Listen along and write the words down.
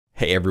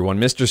Hey everyone,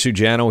 Mr.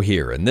 Sujano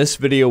here. In this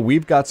video,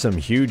 we've got some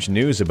huge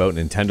news about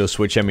Nintendo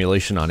Switch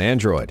Emulation on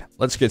Android.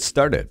 Let's get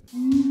started.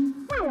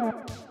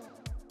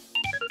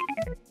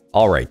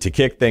 Alright, to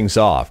kick things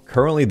off,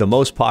 currently the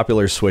most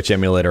popular Switch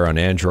emulator on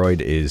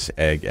Android is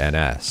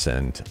EggNS,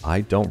 and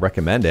I don't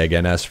recommend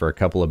EggNS for a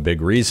couple of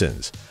big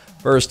reasons.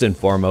 First and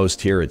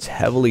foremost here, it's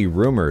heavily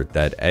rumored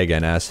that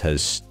EggNS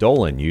has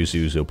stolen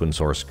Yuzu's open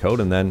source code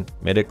and then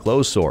made it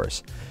closed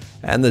source.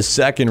 And the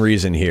second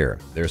reason here,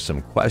 there's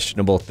some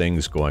questionable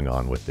things going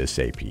on with this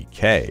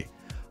APK.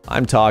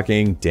 I'm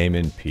talking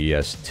daemon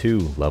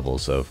PS2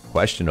 levels of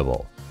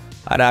questionable.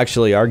 I'd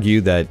actually argue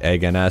that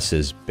EggNS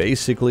is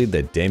basically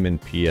the daemon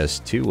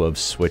PS2 of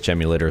Switch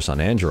emulators on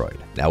Android.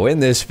 Now in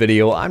this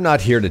video, I'm not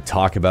here to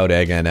talk about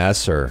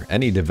EggNS or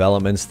any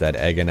developments that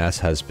EggNS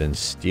has been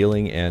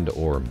stealing and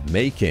or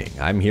making.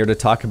 I'm here to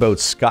talk about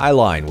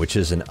Skyline, which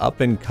is an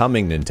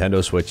up-and-coming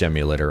Nintendo Switch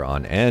emulator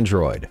on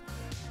Android,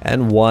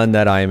 and one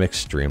that I am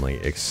extremely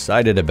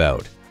excited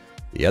about.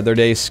 The other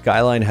day,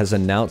 Skyline has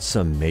announced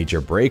some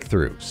major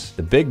breakthroughs.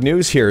 The big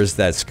news here is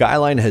that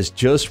Skyline has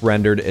just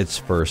rendered its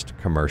first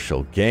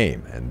commercial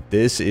game, and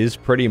this is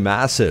pretty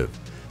massive.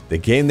 The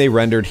game they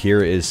rendered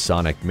here is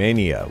Sonic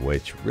Mania,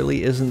 which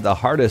really isn't the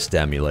hardest to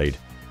emulate,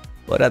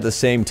 but at the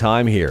same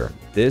time here,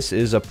 this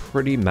is a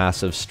pretty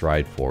massive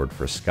stride forward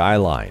for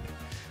Skyline.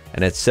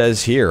 And it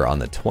says here, on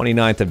the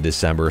 29th of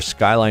December,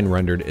 Skyline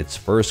rendered its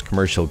first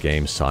commercial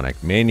game,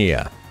 Sonic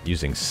Mania.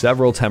 Using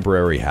several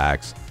temporary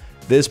hacks,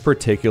 this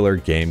particular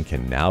game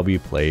can now be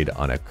played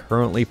on a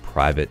currently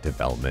private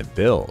development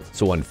build.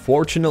 So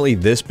unfortunately,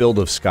 this build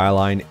of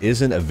Skyline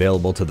isn't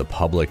available to the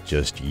public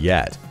just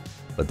yet.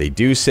 But they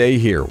do say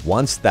here,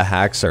 once the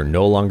hacks are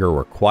no longer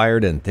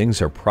required and things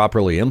are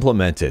properly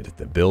implemented,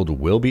 the build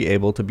will be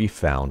able to be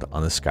found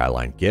on the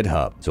Skyline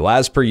GitHub. So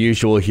as per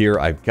usual here,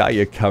 I've got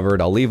you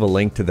covered. I'll leave a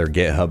link to their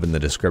GitHub in the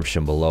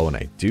description below, and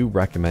I do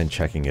recommend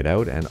checking it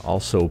out and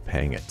also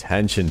paying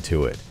attention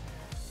to it,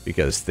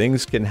 because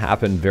things can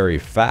happen very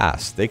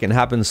fast. They can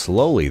happen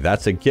slowly,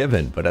 that's a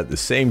given, but at the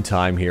same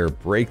time here,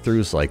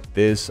 breakthroughs like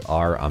this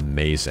are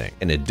amazing.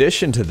 In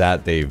addition to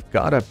that, they've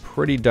got a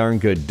pretty darn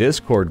good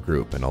Discord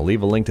group, and I'll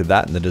leave a link to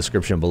that in the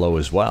description below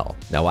as well.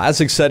 Now,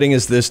 as exciting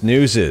as this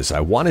news is, I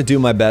want to do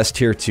my best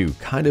here to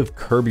kind of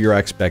curb your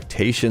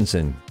expectations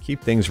and keep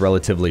things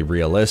relatively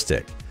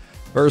realistic.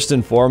 First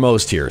and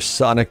foremost here,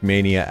 Sonic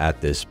Mania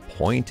at this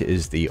point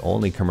is the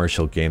only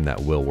commercial game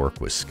that will work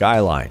with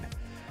Skyline.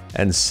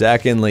 And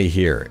secondly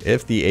here,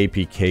 if the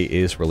APK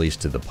is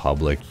released to the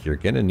public, you're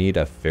going to need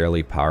a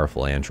fairly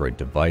powerful Android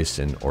device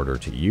in order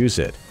to use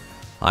it.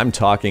 I'm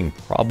talking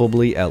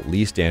probably at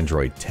least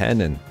Android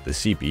 10, and the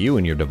CPU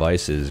in your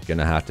device is going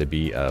to have to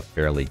be a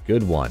fairly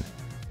good one.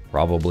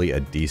 Probably a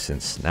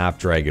decent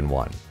Snapdragon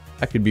one.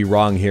 I could be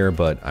wrong here,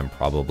 but I'm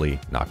probably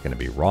not going to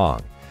be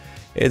wrong.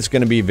 It's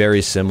going to be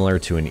very similar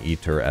to an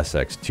Eater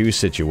SX2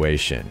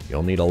 situation.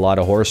 You'll need a lot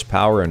of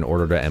horsepower in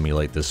order to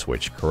emulate the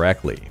Switch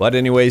correctly. But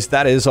anyways,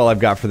 that is all I've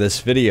got for this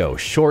video.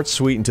 Short,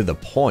 sweet, and to the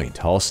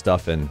point. All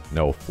stuff and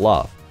no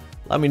fluff.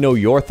 Let me know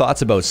your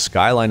thoughts about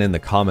Skyline in the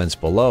comments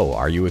below.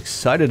 Are you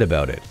excited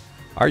about it?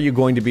 Are you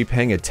going to be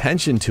paying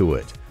attention to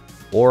it?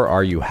 Or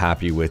are you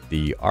happy with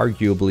the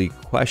arguably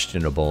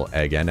questionable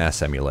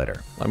EggNS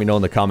emulator? Let me know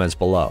in the comments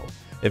below.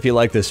 If you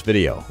like this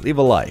video, leave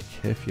a like.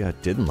 If you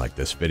didn't like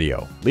this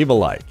video, leave a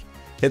like.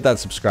 Hit that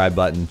subscribe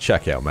button,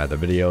 check out my other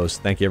videos.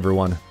 Thank you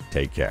everyone,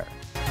 take care.